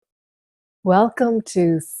Welcome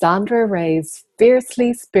to Sandra Ray's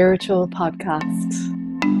Fiercely Spiritual podcast.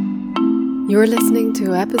 You're listening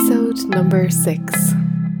to episode number 6.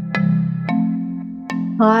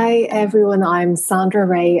 Hi everyone, I'm Sandra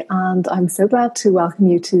Ray and I'm so glad to welcome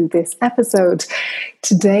you to this episode.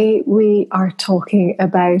 Today we are talking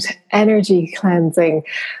about energy cleansing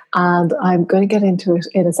and I'm going to get into it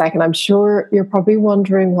in a second. I'm sure you're probably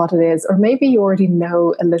wondering what it is, or maybe you already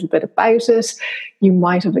know a little bit about it. You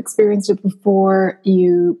might have experienced it before,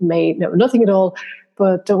 you may know nothing at all,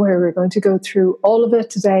 but don't worry, we're going to go through all of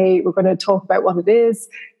it today. We're going to talk about what it is,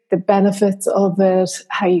 the benefits of it,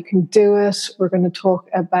 how you can do it. We're going to talk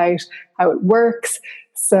about how it works.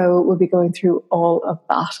 So we'll be going through all of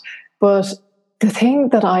that. But the thing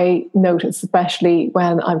that I notice, especially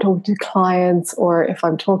when I'm talking to clients or if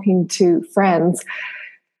I'm talking to friends,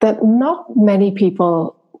 that not many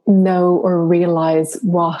people know or realize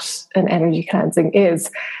what an energy cleansing is.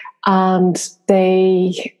 And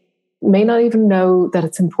they may not even know that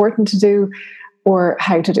it's important to do or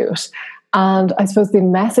how to do it. And I suppose the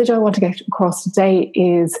message I want to get across today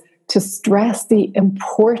is to stress the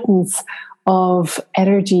importance of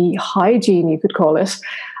energy hygiene, you could call it.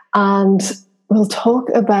 And we'll talk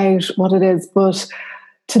about what it is, but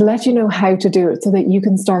to let you know how to do it so that you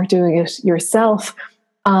can start doing it yourself.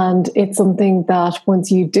 And it's something that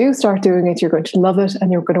once you do start doing it, you're going to love it and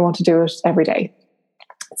you're going to want to do it every day.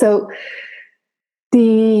 So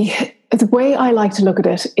the way I like to look at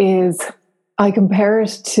it is I compare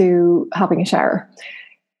it to having a shower.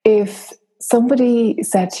 If somebody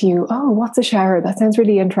said to you, "Oh, what's a shower? That sounds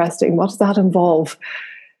really interesting. What does that involve?"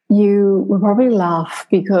 You would probably laugh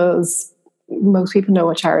because most people know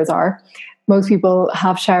what showers are. Most people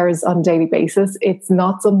have showers on a daily basis. It's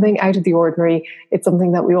not something out of the ordinary. It's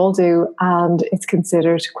something that we all do and it's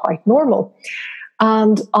considered quite normal.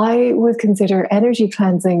 And I would consider energy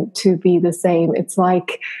cleansing to be the same. It's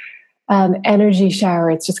like an energy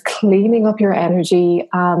shower. It's just cleaning up your energy.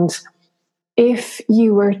 And if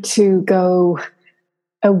you were to go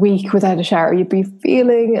a week without a shower, you'd be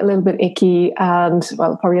feeling a little bit icky and,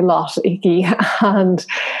 well, probably a lot icky. And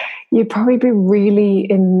you'd probably be really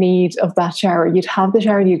in need of that shower. You'd have the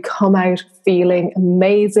shower and you'd come out feeling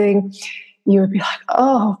amazing. You would be like,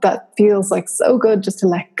 "Oh, that feels like so good just to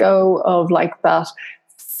let go of like that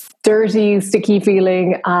dirty, sticky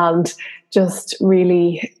feeling and just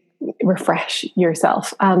really refresh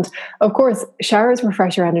yourself." And of course, showers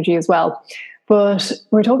refresh your energy as well. But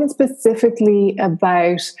we're talking specifically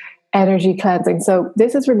about energy cleansing. So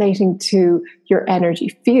this is relating to your energy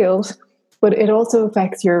field, but it also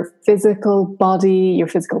affects your physical body, your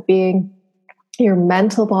physical being, your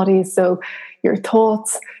mental body. So your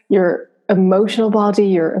thoughts, your emotional body,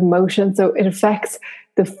 your emotions. So it affects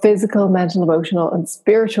the physical, mental, emotional, and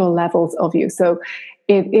spiritual levels of you. So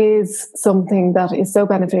it is something that is so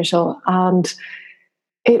beneficial. And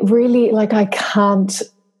it really, like, I can't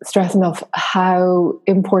stress enough how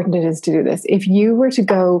important it is to do this. If you were to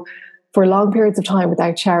go for long periods of time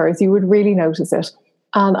without showers, you would really notice it.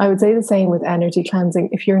 And I would say the same with energy cleansing.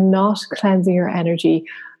 If you're not cleansing your energy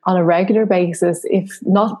on a regular basis, if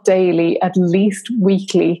not daily, at least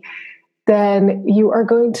weekly, then you are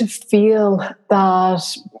going to feel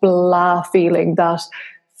that blah feeling, that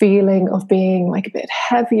feeling of being like a bit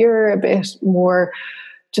heavier, a bit more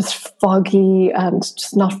just foggy and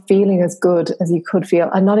just not feeling as good as you could feel,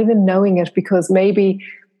 and not even knowing it because maybe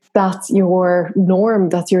that's your norm,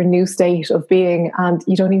 that's your new state of being, and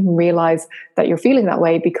you don't even realize that you're feeling that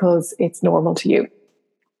way because it's normal to you.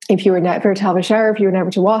 If you were never to have a shower, if you were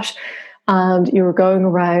never to wash, and you were going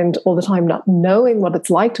around all the time not knowing what it's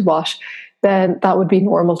like to wash, then that would be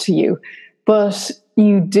normal to you. But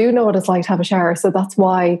you do know what it's like to have a shower, so that's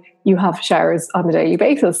why you have showers on a daily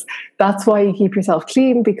basis. That's why you keep yourself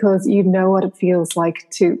clean, because you know what it feels like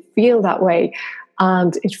to feel that way,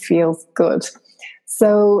 and it feels good.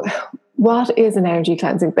 So what is an energy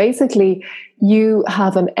cleansing? Basically, you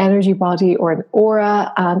have an energy body or an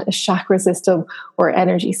aura and a chakra system or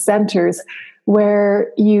energy centers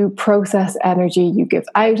where you process energy, you give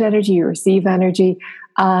out energy, you receive energy.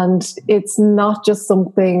 And it's not just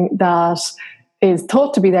something that is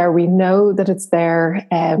thought to be there. We know that it's there.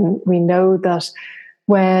 We know that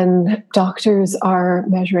when doctors are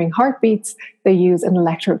measuring heartbeats, they use an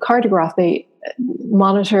electrocardiograph. They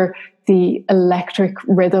monitor the electric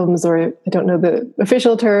rhythms, or I don't know the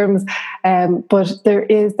official terms, but there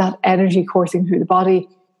is that energy coursing through the body,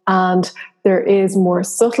 and there is more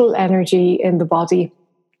subtle energy in the body,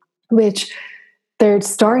 which they're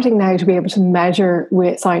starting now to be able to measure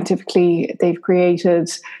with scientifically. They've created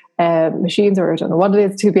machines, or I don't know what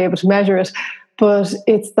it is, to be able to measure it. but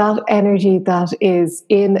it's that energy that is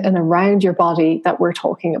in and around your body that we're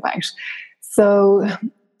talking about. So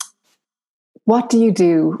what do you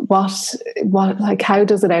do? Like, how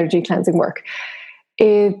does an energy cleansing work?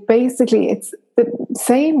 It's the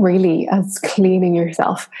same really as cleaning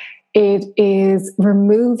yourself. It is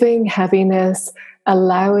removing heaviness,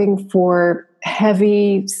 allowing for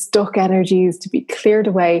heavy, stuck energies to be cleared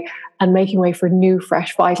away and making way for new,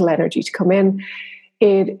 fresh, vital energy to come in.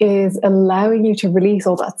 It is allowing you to release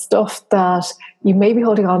all that stuff that you may be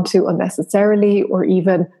holding on to unnecessarily, or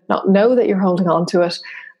even not know that you're holding on to it.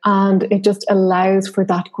 And it just allows for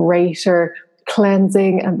that greater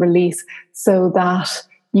cleansing and release so that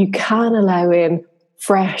you can allow in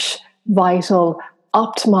fresh, vital,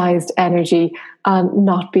 optimized energy and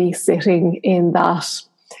not be sitting in that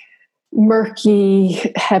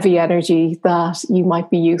murky, heavy energy that you might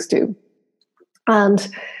be used to. And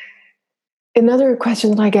another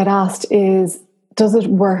question that I get asked is, does it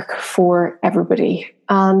work for everybody?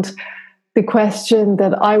 And the question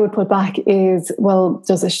that I would put back is, well,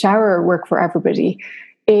 does a shower work for everybody?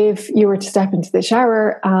 If you were to step into the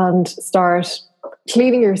shower and start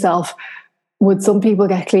cleaning yourself, would some people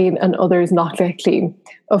get clean and others not get clean?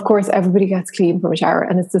 Of course, everybody gets clean from a shower,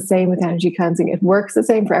 and it's the same with energy cleansing. It works the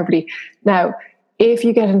same for everybody. Now, if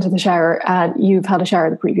you get into the shower and you've had a shower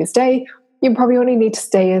the previous day, you probably only need to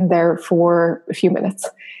stay in there for a few minutes.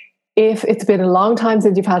 If it's been a long time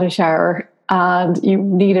since you've had a shower and you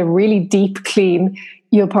need a really deep clean,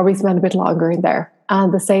 you'll probably spend a bit longer in there.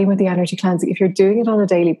 And the same with the energy cleansing. If you're doing it on a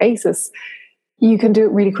daily basis, you can do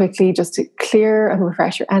it really quickly just to clear and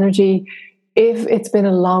refresh your energy. If it's been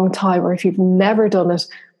a long time, or if you've never done it,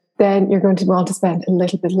 then you're going to want to spend a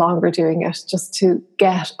little bit longer doing it just to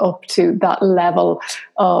get up to that level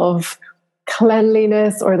of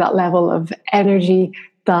cleanliness or that level of energy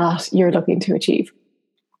that you're looking to achieve.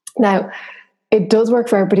 Now, it does work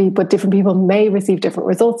for everybody, but different people may receive different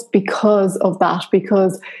results because of that,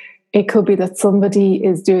 because it could be that somebody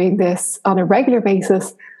is doing this on a regular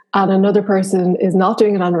basis and another person is not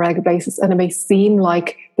doing it on a regular basis, and it may seem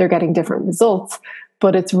like they're getting different results,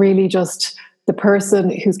 but it's really just the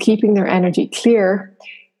person who's keeping their energy clear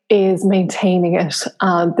is maintaining it,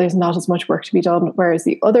 and there's not as much work to be done, whereas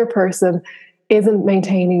the other person isn't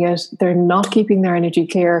maintaining it. They're not keeping their energy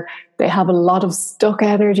clear. They have a lot of stuck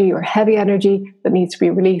energy or heavy energy that needs to be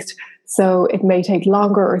released. So it may take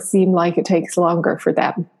longer or seem like it takes longer for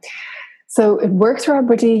them. So it works for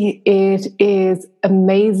everybody. It is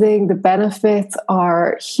amazing. The benefits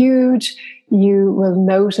are huge. You will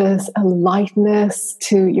notice a lightness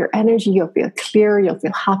to your energy. You'll feel clearer. You'll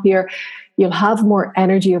feel happier. You'll have more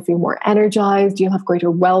energy. You'll feel more energized. You'll have greater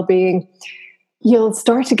well-being. You'll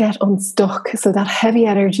start to get unstuck. So that heavy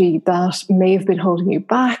energy that may have been holding you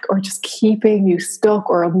back or just keeping you stuck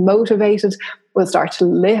or unmotivated will start to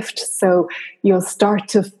lift. So you'll start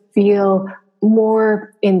to feel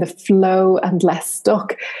more in the flow and less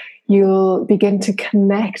stuck. You'll begin to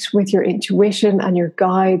connect with your intuition and your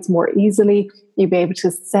guides more easily. You'll be able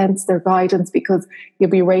to sense their guidance because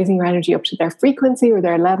you'll be raising your energy up to their frequency or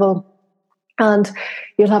their level. And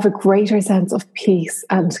you'll have a greater sense of peace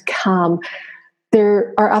and calm.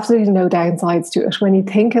 There are absolutely no downsides to it. When you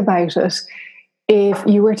think about it, if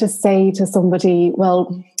you were to say to somebody,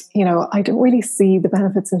 well, I don't really see the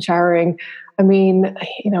benefits in showering. I mean,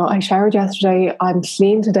 I showered yesterday, I'm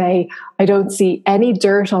clean today, I don't see any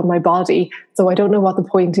dirt on my body, so I don't know what the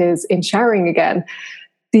point is in showering again.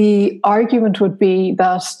 The argument would be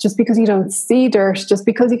that just because you don't see dirt, just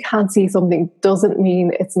because you can't see something, doesn't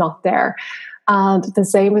mean it's not there. And the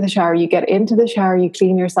same with the shower. You get into the shower, you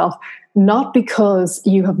clean yourself, not because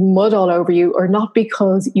you have mud all over you or not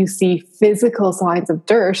because you see physical signs of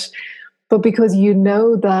dirt, but because you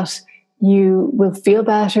know that you will feel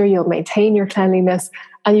better, you'll maintain your cleanliness,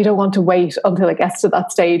 and you don't want to wait until it gets to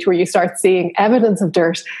that stage where you start seeing evidence of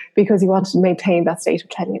dirt because you want to maintain that state of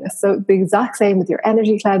cleanliness. So the exact same with your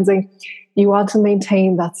energy cleansing. You want to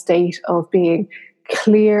maintain that state of being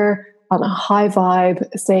clear, on a high vibe,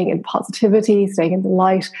 staying in positivity, staying in the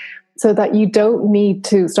light, so that you don't need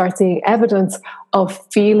to start seeing evidence of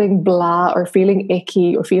feeling blah or feeling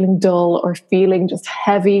icky or feeling dull or feeling just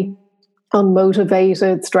heavy,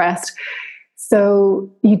 unmotivated, stressed. So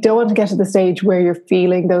you don't want to get to the stage where you're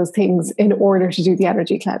feeling those things in order to do the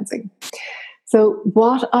energy cleansing. So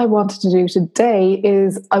what I wanted to do today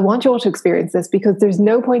is I want you all to experience this, because there's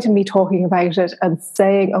no point in me talking about it and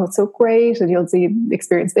saying, oh, it's so great, and you'll see,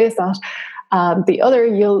 experience this, that. The other,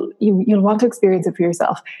 you'll want to experience it for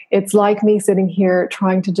yourself. It's like me sitting here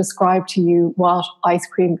trying to describe to you what ice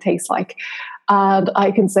cream tastes like. And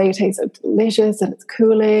I can say it tastes so delicious and it's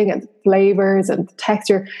cooling and the flavors and the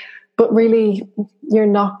texture. But really, you're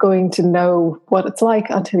not going to know what it's like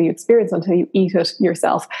until you experience, until you eat it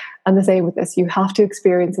yourself. And the same with this, you have to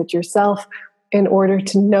experience it yourself in order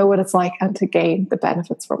to know what it's like and to gain the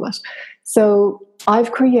benefits from it. So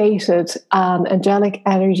I've created an angelic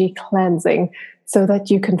energy cleansing so that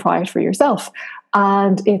you can try it for yourself.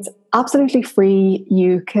 And it's absolutely free.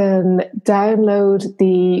 You can download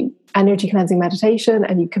the energy cleansing meditation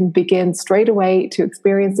and you can begin straight away to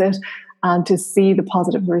experience it and to see the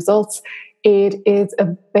positive results. It is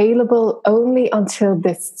available only until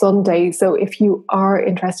this Sunday. So if you are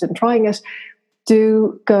interested in trying it,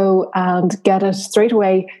 do go and get it straight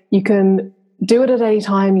away. You can do it at any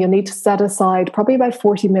time. You'll need to set aside probably about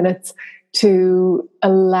 40 minutes to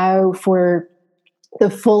allow for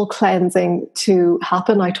the full cleansing to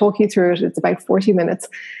happen. I talk you through it. It's about 40 minutes.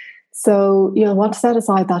 So you'll want to set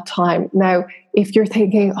aside that time. Now, if you're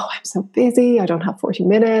thinking, oh, I'm so busy, I don't have 40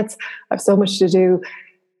 minutes, I have so much to do,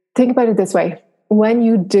 think about it this way. When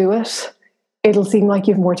you do it, it'll seem like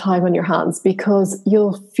you have more time on your hands because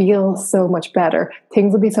you'll feel so much better.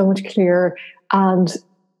 Things will be so much clearer. And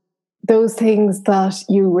those things that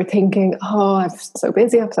you were thinking, oh, I'm so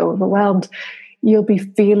busy, I'm so overwhelmed, you'll be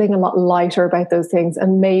feeling a lot lighter about those things.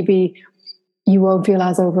 And maybe you won't feel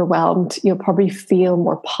as overwhelmed. You'll probably feel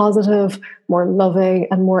more positive, more loving,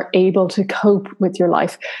 and more able to cope with your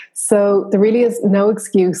life. So there really is no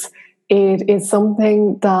excuse. It is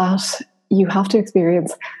something that you have to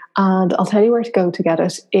experience. And I'll tell you where to go to get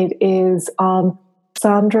it. It is on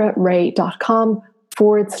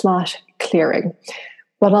sandraray.com/clearing.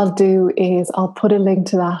 What I'll do is I'll put a link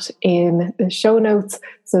to that in the show notes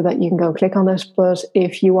so that you can go click on it. But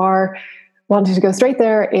if you are wanting to go straight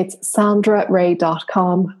there, it's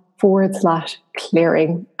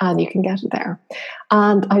sandraray.com/clearing and you can get it there.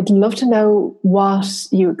 And I'd love to know what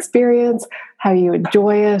you experience, how you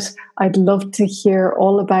enjoy it. I'd love to hear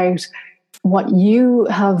all about what you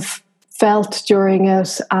have felt during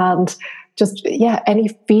it and just, any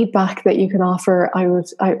feedback that you can offer. I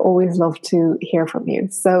always love to hear from you.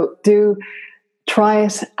 So do try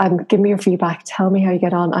it and give me your feedback. Tell me how you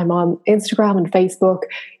get on. I'm on Instagram and Facebook.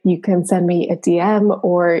 You can send me a DM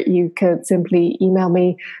or you could simply email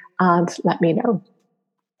me and let me know.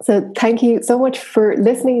 So thank you so much for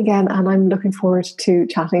listening again. And I'm looking forward to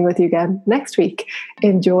chatting with you again next week.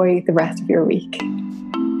 Enjoy the rest of your week.